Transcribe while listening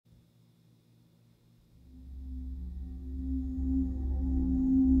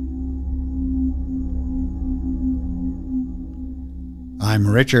I'm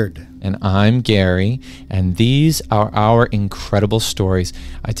Richard. And I'm Gary, and these are our incredible stories.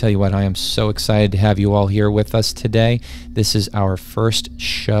 I tell you what, I am so excited to have you all here with us today. This is our first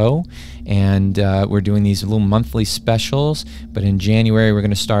show, and we're doing these little monthly specials, but in January we're going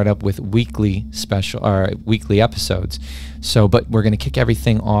to start up with weekly episodes. But we're going to kick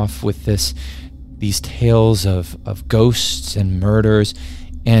everything off with these tales of ghosts and murders.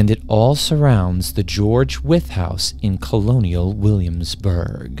 And it all surrounds the George Wythe House in colonial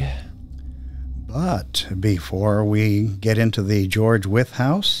Williamsburg. But before we get into the George Wythe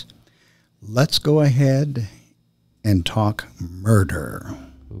House, let's go ahead and talk murder.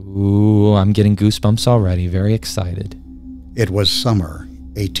 Ooh, I'm getting goosebumps already. Very excited. It was summer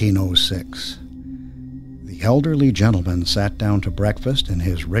 1806. The elderly gentleman sat down to breakfast in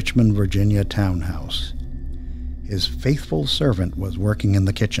his Richmond, Virginia townhouse. His faithful servant was working in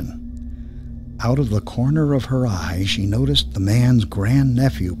the kitchen. Out of the corner of her eye, she noticed the man's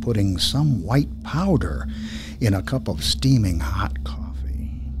grandnephew putting some white powder in a cup of steaming hot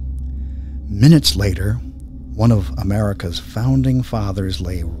coffee. Minutes later, one of America's founding fathers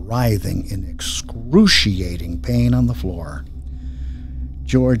lay writhing in excruciating pain on the floor.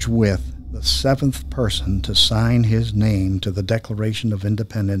 George Wythe, the seventh person to sign his name to the Declaration of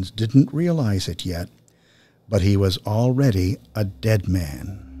Independence, didn't realize it yet, but he was already a dead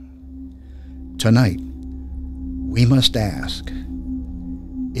man. Tonight, we must ask,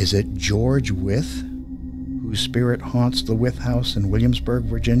 is it George Wythe whose spirit haunts the Wythe House in Williamsburg,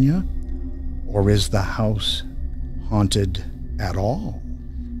 Virginia? Or is the house haunted at all?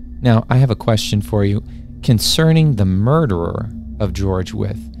 Now, I have a question for you concerning the murderer of George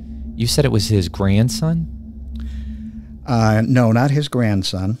Wythe. You said it was his grandson? No, not his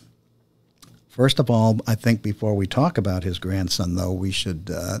grandson. First of all, I think before we talk about his grandson, though, we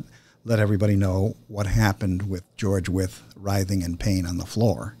should let everybody know what happened with George Wythe writhing in pain on the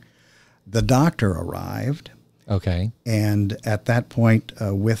floor. The doctor arrived. Okay. And at that point,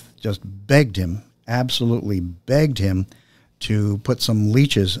 Wythe just begged him, absolutely begged him, to put some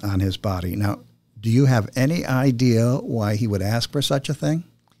leeches on his body. Now, do you have any idea why he would ask for such a thing?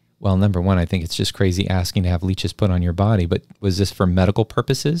 Well, number one, I think it's just crazy asking to have leeches put on your body, but was this for medical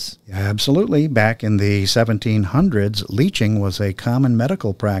purposes? Yeah, absolutely. Back in the 1700s, leeching was a common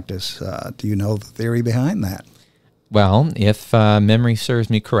medical practice. Do you know the theory behind that? Well, if memory serves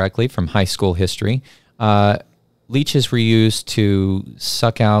me correctly from high school history, leeches were used to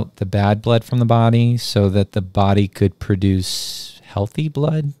suck out the bad blood from the body so that the body could produce healthy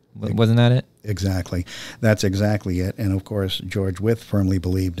blood. Wasn't that it? Exactly. That's exactly it. And of course, George Wythe firmly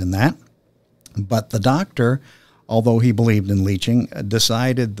believed in that. But the doctor, although he believed in leeching,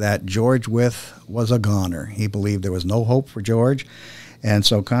 decided that George Wythe was a goner. He believed there was no hope for George. And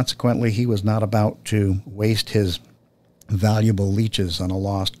so consequently, he was not about to waste his valuable leeches on a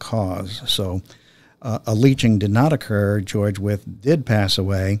lost cause. So a leeching did not occur. George Wythe did pass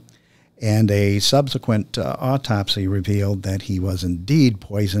away. And a subsequent autopsy revealed that he was indeed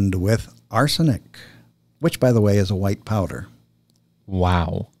poisoned with arsenic, which, by the way, is a white powder.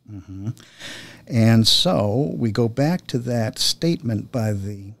 Wow. Mm-hmm. And so we go back to that statement by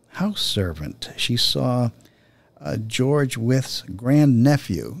the house servant. She saw George Wythe's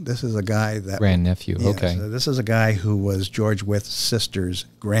grandnephew. This is a guy that... Grandnephew, yes, okay. This is a guy who was George Wythe's sister's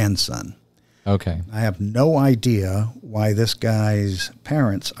grandson. Okay. I have no idea why this guy's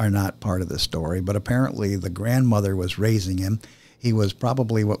parents are not part of this story, but apparently the grandmother was raising him. He was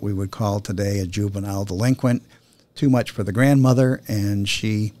probably what we would call today a juvenile delinquent, too much for the grandmother, and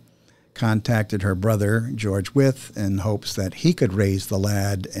she contacted her brother, George Wythe, in hopes that he could raise the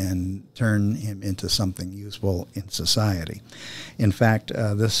lad and turn him into something useful in society. In fact,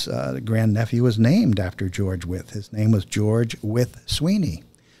 this grandnephew was named after George Wythe. His name was George Wythe Sweeney.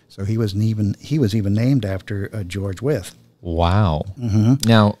 So he was even named after George Wythe. Wow. Mm-hmm.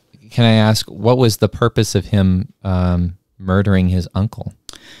 Now, can I ask, what was the purpose of him murdering his uncle?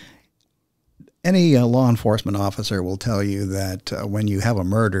 Any law enforcement officer will tell you that when you have a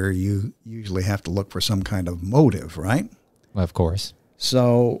murder, you usually have to look for some kind of motive, right? Of course.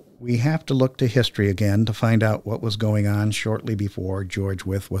 So we have to look to history again to find out what was going on shortly before George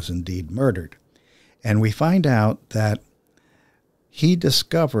Wythe was indeed murdered. And we find out that he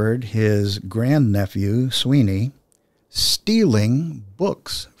discovered his grandnephew, Sweeney, stealing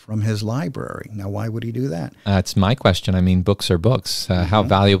books from his library. Now, why would he do that? That's my question. I mean, books are books. How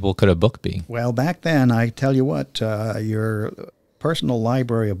valuable could a book be? Well, back then, I tell you what, your personal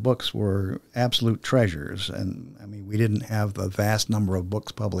library of books were absolute treasures. And, I mean, we didn't have the vast number of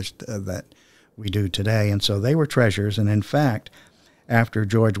books published that we do today. And so they were treasures. And, in fact, after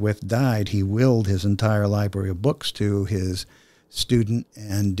George Wythe died, he willed his entire library of books to his student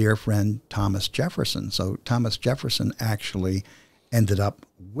and dear friend Thomas Jefferson. So Thomas Jefferson actually ended up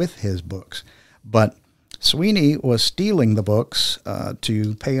with his books. But Sweeney was stealing the books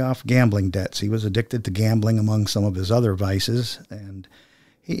to pay off gambling debts. He was addicted to gambling among some of his other vices, and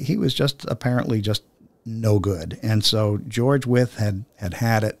he was just apparently just no good. And so George Wythe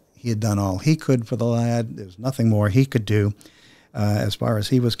had it. He had done all he could for the lad. There was nothing more he could do. As far as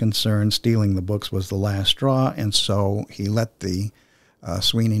he was concerned, stealing the books was the last straw, and so he let the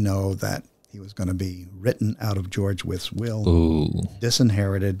Sweeney know that he was going to be written out of George Wythe's will, Ooh.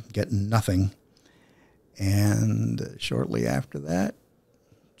 disinherited, getting nothing. And shortly after that,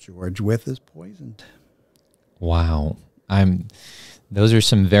 George Wythe is poisoned. Wow. Those are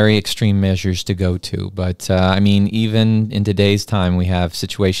some very extreme measures to go to. But, I mean, even in today's time, we have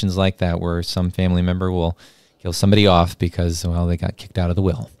situations like that where some family member will kill somebody off because, well, they got kicked out of the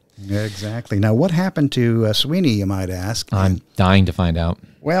will. Exactly. Now, what happened to Sweeney, you might ask? I'm dying to find out.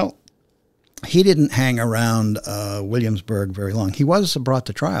 Well, he didn't hang around Williamsburg very long. He was brought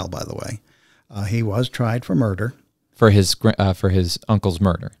to trial, by the way. He was tried for murder. For his uncle's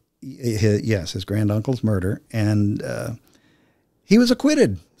murder. Yes, his granduncle's murder. And he was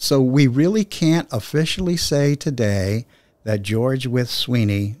acquitted. So we really can't officially say today that George Wythe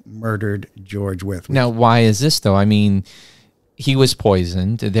Sweeney murdered George Wythe. Now, why is this, though? I mean, he was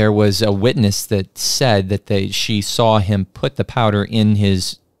poisoned. There was a witness that said that she saw him put the powder in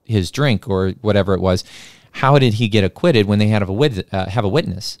his drink or whatever it was. How did he get acquitted when they had have a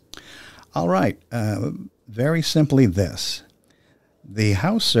witness? All right. Very simply this. The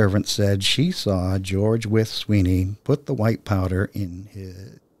house servant said she saw George Wythe Sweeney put the white powder in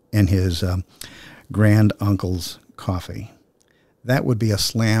his granduncle's coffee. That would be a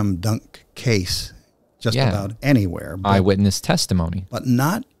slam dunk case just about anywhere. Eyewitness testimony. But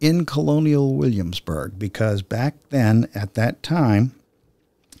not in colonial Williamsburg, because back then, at that time,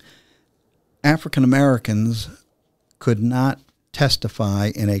 African Americans could not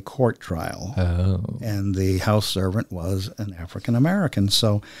testify in a court trial. Oh. And the house servant was an African American.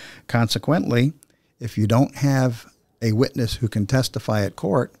 So consequently, if you don't have a witness who can testify at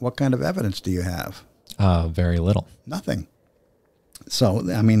court, what kind of evidence do you have? Very little. Nothing.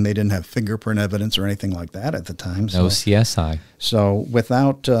 So, I mean, they didn't have fingerprint evidence or anything like that at the time. No CSI. So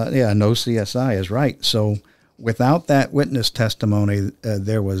without, no CSI is right. So without that witness testimony,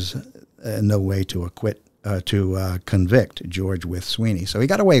 there was no way to convict George Wythe Sweeney. So he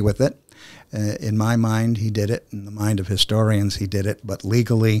got away with it. In my mind, he did it. In the mind of historians, he did it. But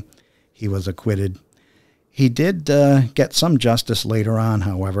legally, he was acquitted. He did get some justice later on,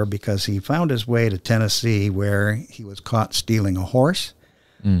 however, because he found his way to Tennessee, where he was caught stealing a horse.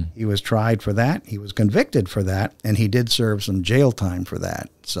 He was tried for that. He was convicted for that, and he did serve some jail time for that.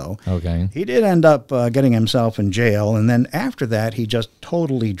 So he did end up getting himself in jail, and then after that, he just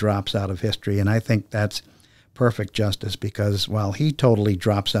totally drops out of history, and I think that's perfect justice, because while he totally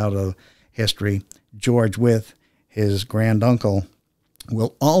drops out of history, George Wythe, his granduncle,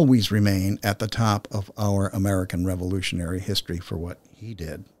 will always remain at the top of our American Revolutionary history for what he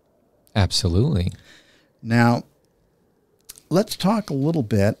did. Absolutely. Now, let's talk a little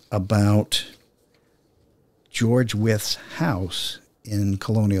bit about George Wythe's house in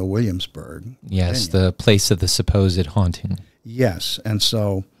colonial Williamsburg. Yes, Virginia. The place of the supposed haunting. Yes, and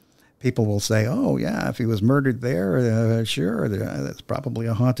so people will say, oh, yeah, if he was murdered there, sure, that's probably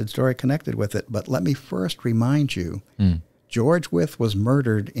a haunted story connected with it. But let me first remind you, George Wythe was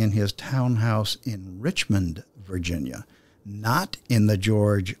murdered in his townhouse in Richmond, Virginia, not in the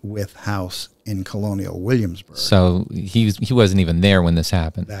George Wythe House in colonial Williamsburg. So he wasn't even there when this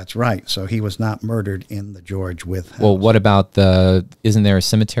happened. That's right. So he was not murdered in the George Wythe House. Well, what about isn't there a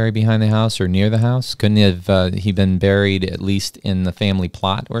cemetery behind the house or near the house? Couldn't he been buried at least in the family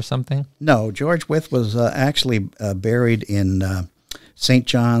plot or something? No, George Wythe was actually buried in St.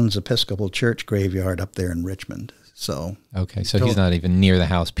 John's Episcopal Church graveyard up there in Richmond. So okay, so he's not even near the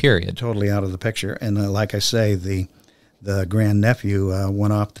house, period. Totally out of the picture. And like I say, the grandnephew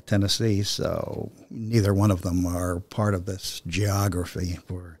went off to Tennessee, so neither one of them are part of this geography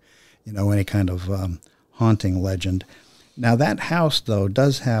for, any kind of haunting legend. Now, that house, though,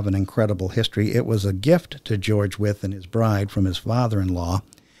 does have an incredible history. It was a gift to George Wythe and his bride from his father-in-law,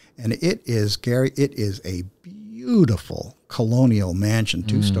 and it is a beautiful colonial mansion,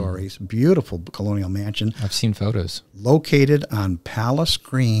 2 stories, beautiful colonial mansion. I've seen photos. Located on Palace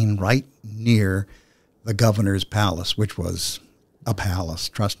Green, right near the governor's palace, which was a palace,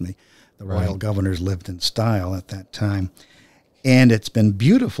 trust me. The royal governors lived in style at that time. And it's been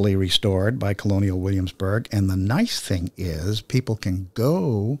beautifully restored by Colonial Williamsburg. And the nice thing is people can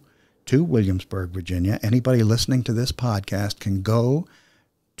go to Williamsburg, Virginia. Anybody listening to this podcast can go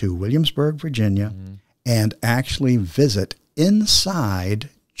to Williamsburg, Virginia, and actually visit inside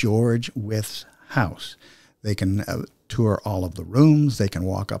George Wythe's house. They can tour all of the rooms. They can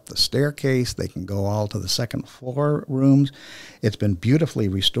walk up the staircase. They can go all to the second floor rooms. It's been beautifully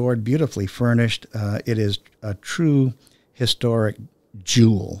restored, beautifully furnished. It is a true historic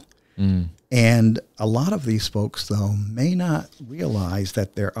jewel. And a lot of these folks, though, may not realize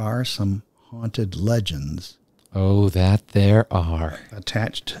that there are some haunted legends. Oh, that there are.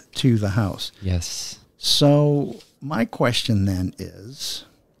 Attached to the house. Yes. So my question then is...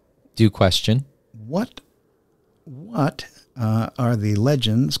 Do question. What are the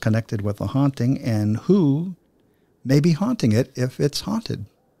legends connected with the haunting, and who may be haunting it if it's haunted?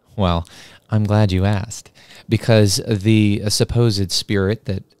 Well, I'm glad you asked, because the supposed spirit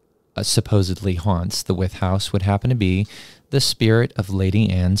that supposedly haunts the Wythe House would happen to be the spirit of Lady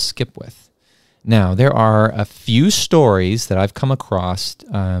Anne Skipwith. Now, there are a few stories that I've come across.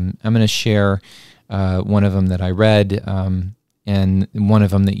 I'm going to share one of them that I read, and one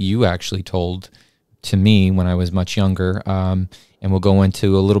of them that you actually told to me when I was much younger. And we'll go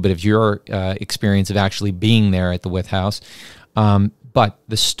into a little bit of your experience of actually being there at the Wythe House. But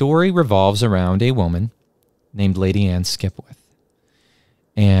the story revolves around a woman named Lady Anne Skipwith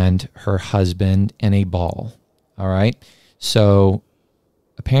and her husband in a ball. All right. So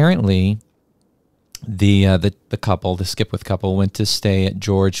apparently the couple, the Skipwith couple, went to stay at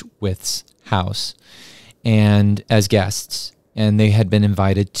George Wythe's house and as guests, and they had been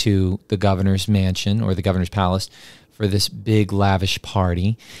invited to the governor's mansion or the governor's palace for this big lavish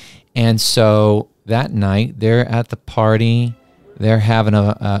party. And so that night they're at the party, they're having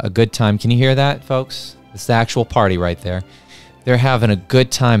a good time. Can you hear that, folks? It's the actual party right there. They're having a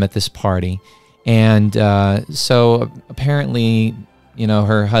good time at this party. And so apparently, you know,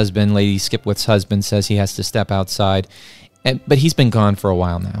 her husband, Lady Skipwith's husband, says he has to step outside. But he's been gone for a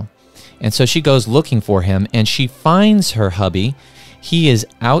while now. And so she goes looking for him, and she finds her hubby. He is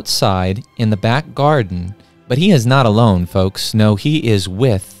outside in the back garden, but he is not alone, folks. No, he is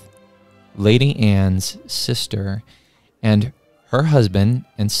with Lady Anne's sister. And her husband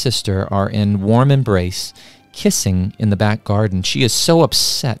and sister are in warm embrace, kissing in the back garden. She is so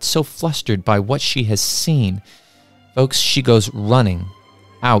upset, so flustered by what she has seen. Folks, she goes running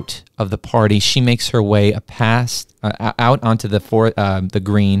out of the party. She makes her way out onto the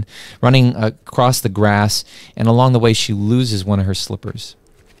green, running across the grass, and along the way she loses one of her slippers.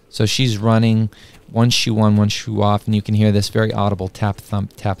 So she's running, one shoe on, one shoe off, and you can hear this very audible tap,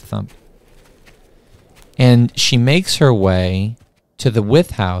 thump, tap, thump. And she makes her way to the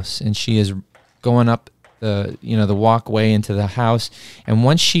Wythe House, and she is going up the walkway into the house. And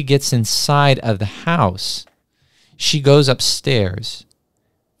once she gets inside of the house, she goes upstairs,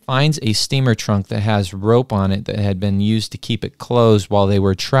 finds a steamer trunk that has rope on it that had been used to keep it closed while they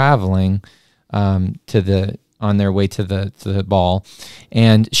were traveling on their way to the ball.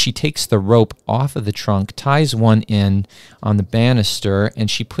 And she takes the rope off of the trunk, ties one end on the banister, and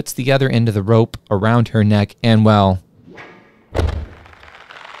she puts the other end of the rope around her neck, and well,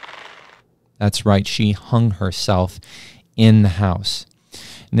 that's right, she hung herself in the house.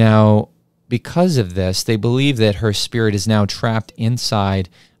 Now, because of this, they believe that her spirit is now trapped inside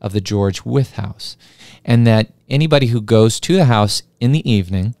of the George Wythe House, and that anybody who goes to the house in the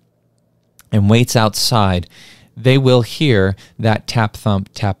evening and waits outside, they will hear that tap,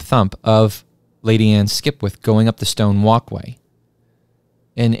 thump of Lady Anne Skipwith going up the stone walkway.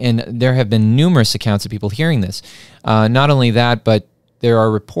 And there have been numerous accounts of people hearing this. Not only that, but there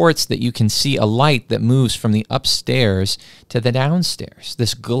are reports that you can see a light that moves from the upstairs to the downstairs,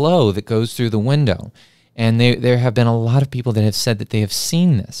 this glow that goes through the window. And there have been a lot of people that have said that they have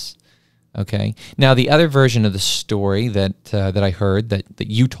seen this. Okay. Now, the other version of the story that I heard, that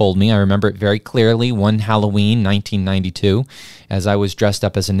you told me, I remember it very clearly, one Halloween, 1992, as I was dressed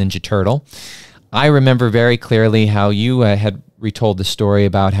up as a Ninja Turtle. I remember very clearly how you had retold the story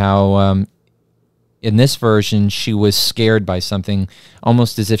about how in this version, she was scared by something,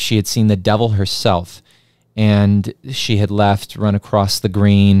 almost as if she had seen the devil herself. And she had left, run across the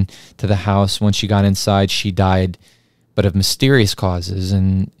green to the house. When she got inside, she died, but of mysterious causes,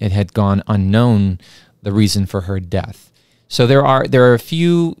 and it had gone unknown the reason for her death. So there are a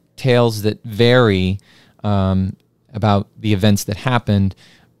few tales that vary about the events that happened,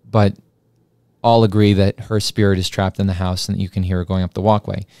 but all agree that her spirit is trapped in the house and that you can hear her going up the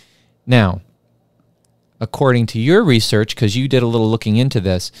walkway. Now, according to your research, because you did a little looking into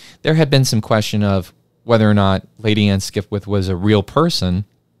this, there had been some question of whether or not Lady Anne Skipwith was a real person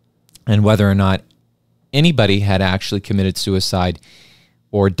and whether or not anybody had actually committed suicide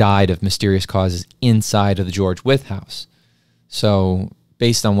or died of mysterious causes inside of the George Wythe House. So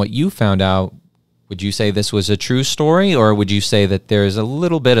based on what you found out, would you say this was a true story, or would you say that there's a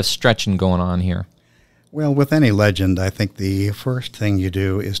little bit of stretching going on here? Well, with any legend, I think the first thing you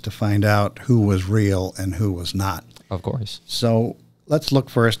do is to find out who was real and who was not. Of course. So let's look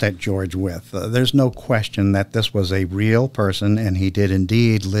first at George Wythe. There's no question that this was a real person, and he did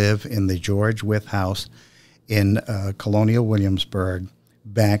indeed live in the George Wythe House in colonial Williamsburg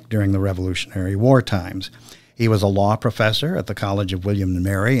back during the Revolutionary War times. He was a law professor at the College of William and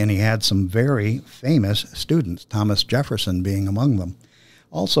Mary, and he had some very famous students, Thomas Jefferson being among them.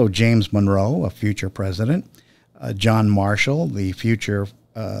 Also James Monroe, a future president, John Marshall, the future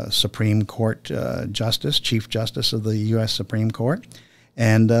Supreme Court Justice, Chief Justice of the U.S. Supreme Court,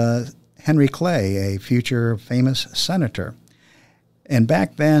 and Henry Clay, a future famous senator. And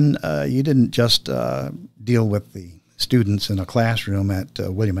back then, you didn't just deal with the students in a classroom at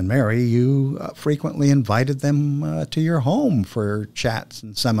William and Mary. You frequently invited them to your home for chats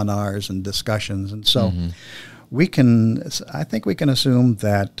and seminars and discussions. And so I think we can assume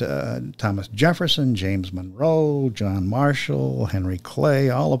that Thomas Jefferson, James Monroe, John Marshall, Henry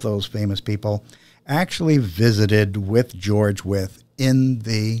Clay, all of those famous people actually visited with George Wythe in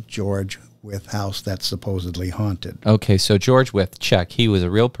the George Wythe House that's supposedly haunted. Okay, so George Wythe, check. He was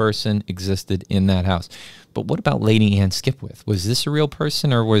a real person, existed in that house. But what about Lady Anne Skipwith? Was this a real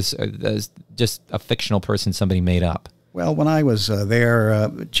person, or was just a fictional person somebody made up? Well, when I was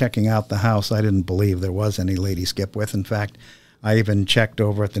there checking out the house, I didn't believe there was any Lady Skipwith. In fact, I even checked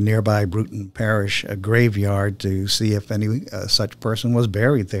over at the nearby Bruton Parish graveyard to see if any such person was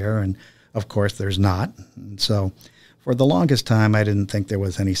buried there, and of course there's not. And so for the longest time, I didn't think there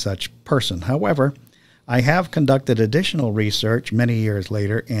was any such person. However, I have conducted additional research many years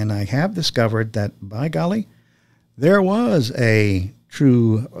later, and I have discovered that, by golly, there was a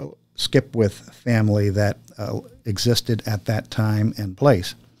true Skipwith family that existed at that time and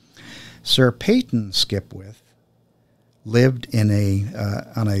place. Sir Peyton Skipwith lived in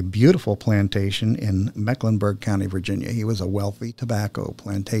on a beautiful plantation in Mecklenburg County, Virginia. He was a wealthy tobacco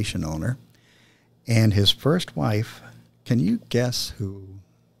plantation owner, and his first wife, can you guess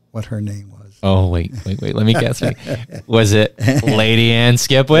what her name was? Oh, wait. Let me guess. Was it Lady Anne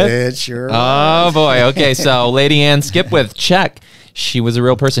Skipwith? It sure was. Oh, boy. Okay, so Lady Anne Skipwith, check. She was a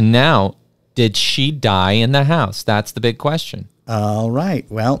real person. Now, did she die in the house? That's the big question. All right.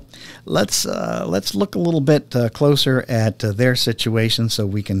 Well, let's look a little bit closer at their situation so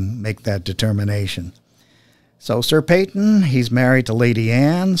we can make that determination. So Sir Peyton, he's married to Lady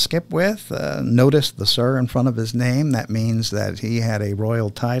Anne Skipwith. Notice the sir in front of his name. That means that he had a royal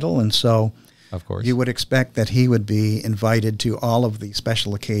title, and so of course you would expect that he would be invited to all of the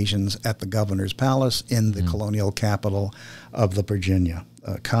special occasions at the governor's palace in the colonial capital of the Virginia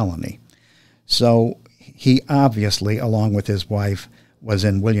colony. So he obviously, along with his wife, was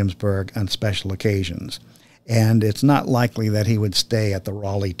in Williamsburg on special occasions. And it's not likely that he would stay at the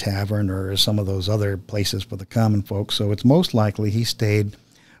Raleigh Tavern or some of those other places for the common folk. So it's most likely he stayed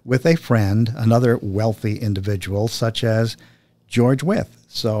with a friend, another wealthy individual, such as George Wythe.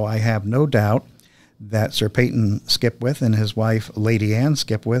 So I have no doubt that Sir Peyton Skipwith and his wife, Lady Anne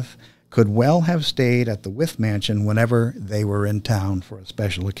Skipwith, could well have stayed at the Wythe Mansion whenever they were in town for a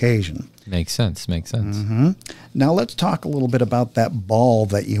special occasion. Makes sense. Now let's talk a little bit about that ball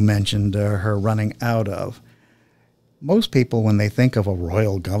that you mentioned her running out of. Most people, when they think of a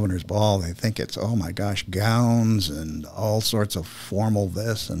royal governor's ball, they think it's, oh my gosh, gowns and all sorts of formal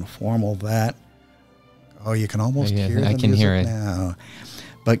this and formal that. Oh, you can almost hear the music hear it now.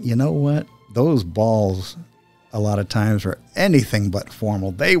 But you know what? Those balls, a lot of times, were anything but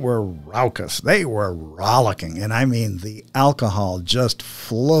formal. They were raucous. They were rollicking. And I mean, the alcohol just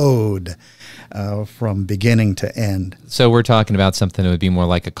flowed from beginning to end. So we're talking about something that would be more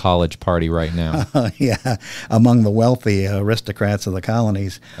like a college party right now. Yeah, among the wealthy aristocrats of the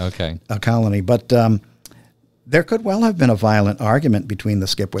colonies. Okay. A colony. But there could well have been a violent argument between the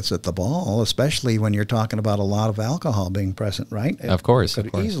Skipwiths at the ball, especially when you're talking about a lot of alcohol being present, right? Of course.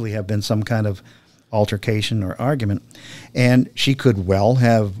 It could easily have been some kind of altercation or argument. And she could well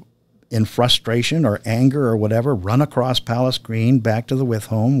have, in frustration or anger or whatever, run across Palace Green back to the Wythe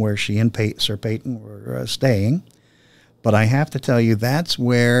home where she and Sir Peyton were staying. But I have to tell you, that's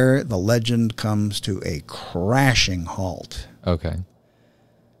where the legend comes to a crashing halt. Okay.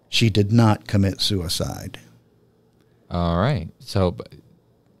 She did not commit suicide. All right. So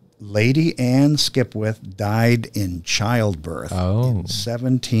Lady Anne Skipwith died in childbirth in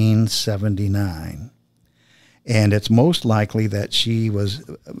 1779. And it's most likely that she was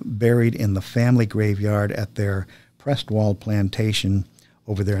buried in the family graveyard at their Prestwald plantation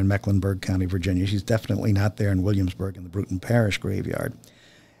over there in Mecklenburg County, Virginia. She's definitely not there in Williamsburg in the Bruton Parish graveyard.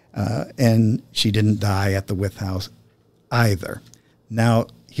 And she didn't die at the Wythe House either. Now,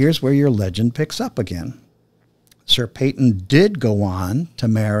 here's where your legend picks up again. Sir Peyton did go on to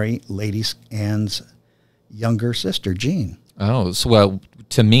marry Lady Anne's younger sister, Jean. Oh, so well,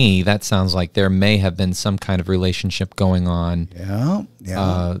 to me, that sounds like there may have been some kind of relationship going on.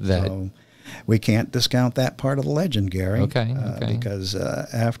 Yeah. So we can't discount that part of the legend, Gary. Okay. Because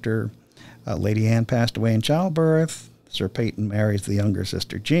after Lady Anne passed away in childbirth, Sir Peyton marries the younger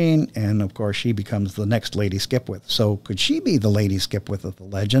sister, Jean, and of course she becomes the next Lady Skipwith. So could she be the Lady Skipwith of the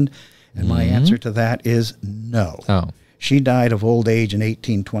legend? And my answer to that is no. Oh. She died of old age in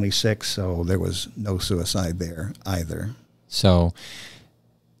 1826, so there was no suicide there either. So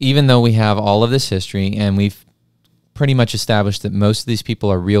even though we have all of this history and we've pretty much established that most of these people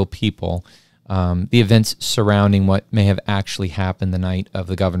are real people, the events surrounding what may have actually happened the night of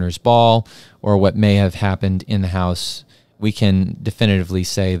the governor's ball or what may have happened in the house, we can definitively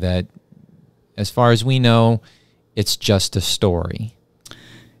say that as far as we know, it's just a story.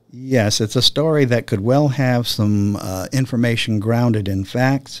 Yes, it's a story that could well have some information grounded in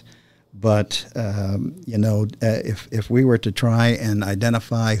facts, but, if we were to try and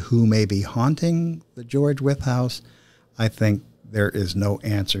identify who may be haunting the George Wythe House, I think there is no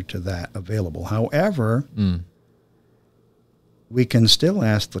answer to that available. However, we can still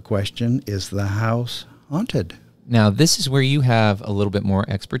ask the question, is the house haunted? Now, this is where you have a little bit more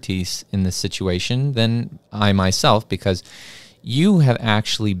expertise in this situation than I myself, because you have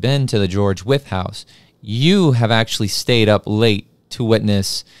actually been to the George Wythe House. You have actually stayed up late to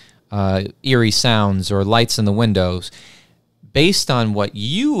witness eerie sounds or lights in the windows. Based on what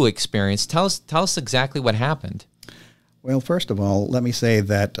you experienced, tell us exactly what happened. Well, first of all, let me say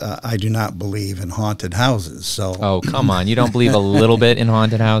that I do not believe in haunted houses. So, oh, come on. You don't believe a little bit in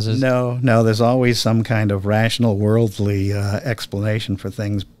haunted houses? No, there's always some kind of rational, worldly explanation for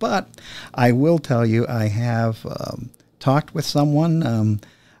things. But I will tell you, I have talked with someone.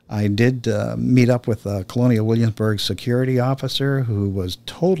 I did meet up with a Colonial Williamsburg security officer who was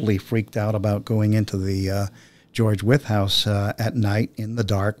totally freaked out about going into the George Wythe House at night in the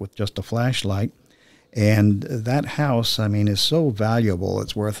dark with just a flashlight. And that house, is so valuable.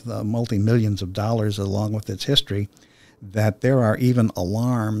 It's worth multi-millions of dollars along with its history, that there are even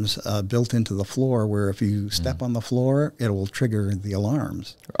alarms built into the floor where if you step on the floor, it will trigger the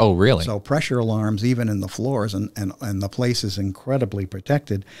alarms. Oh, really? So pressure alarms even in the floors, and the place is incredibly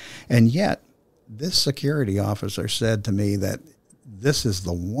protected. And yet, this security officer said to me that this is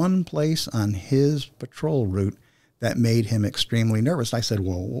the one place on his patrol route that made him extremely nervous. I said,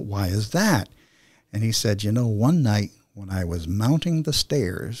 well, why is that? And he said, one night when I was mounting the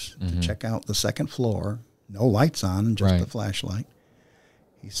stairs to check out the second floor, no lights on, just a flashlight,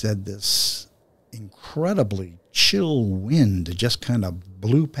 he said this incredibly chill wind just kind of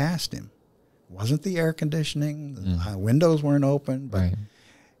blew past him. It wasn't the air conditioning, the windows weren't open, but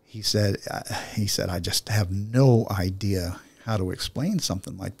he said, I just have no idea how to explain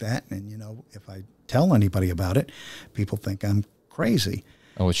something like that. And, if I tell anybody about it, people think I'm crazy.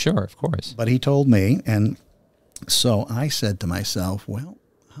 Oh, sure, of course. But he told me, and so I said to myself, well,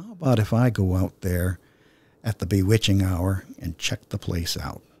 how about if I go out there at the bewitching hour and check the place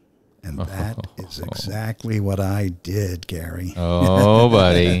out? And that is exactly what I did, Gary. Oh,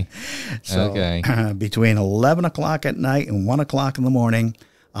 buddy. So, okay. Between 11 o'clock at night and 1 o'clock in the morning,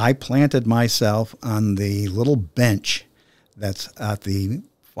 I planted myself on the little bench that's at the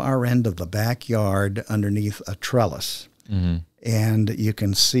far end of the backyard underneath a trellis. And you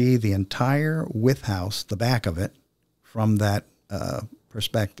can see the entire Wythe House, the back of it, from that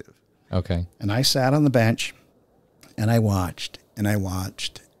perspective. Okay. And I sat on the bench, and I watched, and I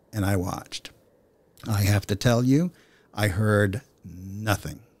watched, and I watched. I have to tell you, I heard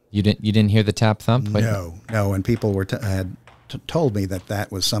nothing. You didn't hear the tap thump? No. And people had told me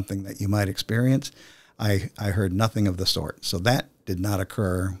that was something that you might experience. I heard nothing of the sort. So that did not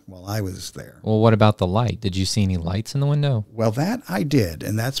occur while I was there. Well, what about the light? Did you see any lights in the window? Well, that I did,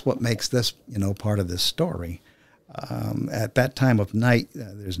 and that's what makes this, part of this story. At that time of night,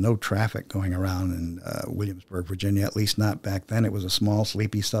 there's no traffic going around in Williamsburg, Virginia, at least not back then. It was a small,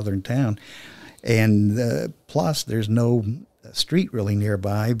 sleepy southern town. And plus, there's no street really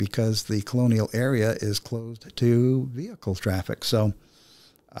nearby because the colonial area is closed to vehicle traffic. So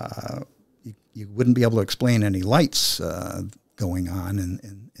you wouldn't be able to explain any lights going on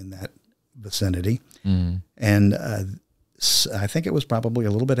in that vicinity. And I think it was probably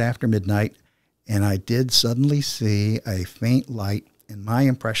a little bit after midnight, and I did suddenly see a faint light, and my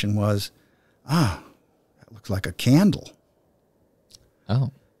impression was, that looks like a candle.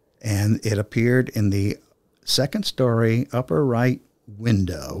 Oh. And it appeared in the second story upper right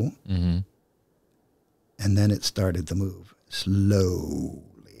window. Mm-hmm. And then it started to move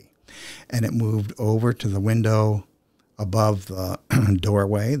slowly. And it moved over to the window above the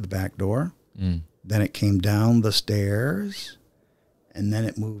doorway, the back door. Mm. Then it came down the stairs. And then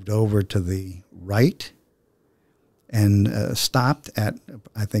it moved over to the right and stopped at,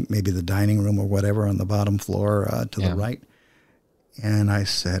 I think, maybe the dining room or whatever on the bottom floor to the right. And I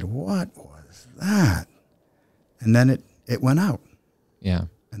said, what was that? And then it went out. Yeah.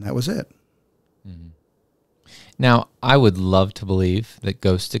 And that was it. Mm-hmm. Now, I would love to believe that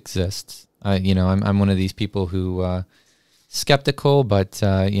ghosts exist. I'm one of these people who skeptical, but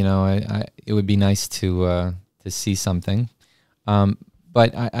it would be nice to see something.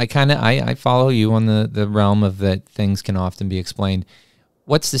 But I follow you on the realm of that things can often be explained.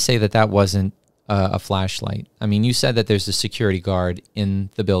 What's to say that wasn't a flashlight? I mean, you said that there's a security guard in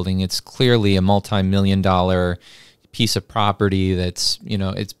the building. It's clearly a multi-million-dollar piece of property that's,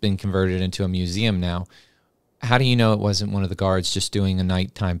 it's been converted into a museum now. How do you know it wasn't one of the guards just doing a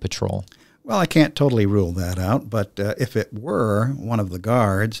nighttime patrol? Well, I can't totally rule that out, but if it were one of the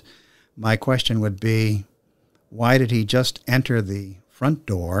guards, my question would be, why did he just enter the front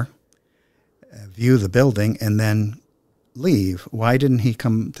door, view the building, and then leave? Why didn't he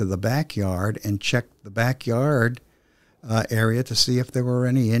come to the backyard and check the backyard area to see if there were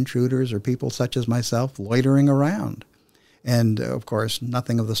any intruders or people such as myself loitering around? And, of course,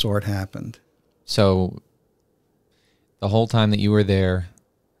 nothing of the sort happened. So the whole time that you were there,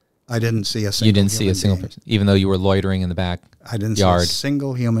 I didn't see a single You didn't see a single being. person, even though you were loitering in the back I didn't yard. see a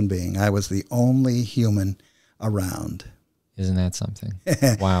single human being. I was the only human around. Isn't that something?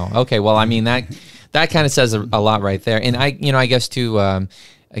 Wow. Okay. Well, I mean, that kind of says a lot right there. And I guess too,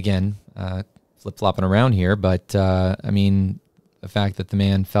 again, flip-flopping around here, but I mean, the fact that the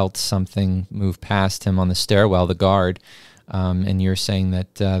man felt something move past him on the stairwell, the guard, and you're saying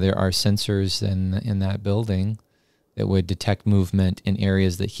that there are sensors in that building that would detect movement in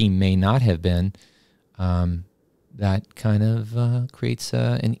areas that he may not have been, that kind of creates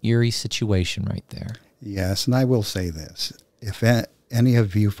an eerie situation right there. Yes, and I will say this. If any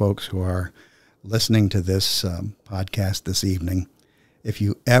of you folks who are listening to this podcast this evening, if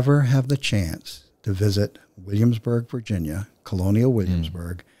you ever have the chance to visit Williamsburg, Virginia, Colonial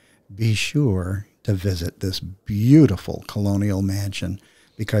Williamsburg, be sure to visit this beautiful colonial mansion,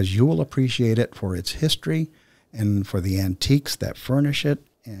 because you will appreciate it for its history and for the antiques that furnish it.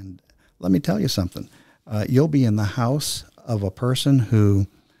 And let me tell you something. You'll be in the house of a person who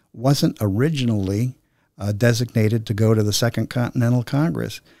wasn't originally designated to go to the Second Continental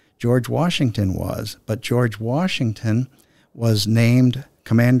Congress. George Washington was, but George Washington was named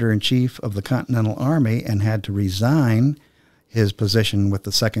Commander-in-Chief of the Continental Army and had to resign his position with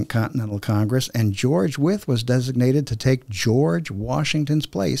the Second Continental Congress, and George Wythe was designated to take George Washington's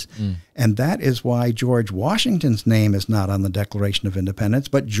place. And that is why George Washington's name is not on the Declaration of Independence,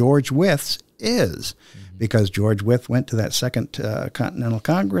 but George Wythe's is, because George Wythe went to that Second Continental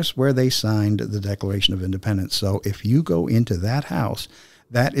Congress where they signed the Declaration of Independence. So if you go into that house,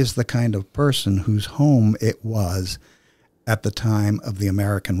 that is the kind of person whose home it was at the time of the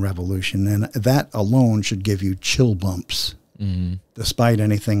American Revolution. And that alone should give you chill bumps. Despite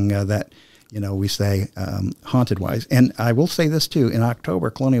anything that, we say haunted-wise. And I will say this, too. In October,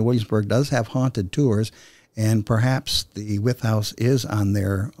 Colonial Williamsburg does have haunted tours, and perhaps the Wythe House is on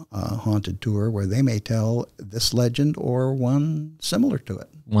their haunted tour, where they may tell this legend or one similar to it.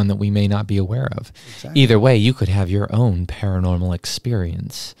 One that we may not be aware of. Exactly. Either way, you could have your own paranormal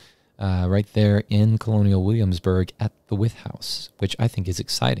experience right there in Colonial Williamsburg at the Wythe House, which I think is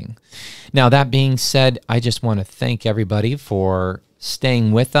exciting. Now, that being said, I just want to thank everybody for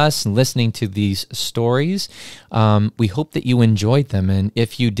staying with us and listening to these stories. We hope that you enjoyed them, and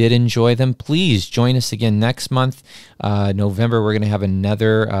if you did enjoy them, please join us again next month. November, we're going to have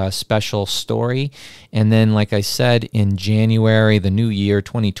another special story, and then, like I said, in January, the new year,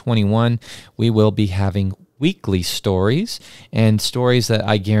 2021, we will be having weekly stories, and stories that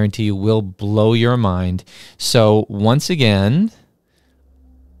I guarantee you will blow your mind. So once again,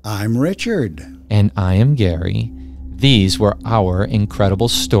 I'm Richard. And I am Gary. These were our incredible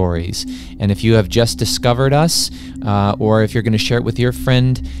stories. And if you have just discovered us, or if you're going to share it with your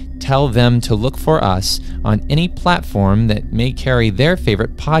friend, tell them to look for us on any platform that may carry their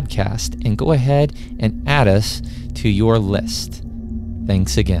favorite podcast, and go ahead and add us to your list.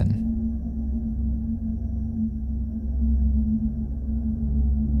 Thanks again.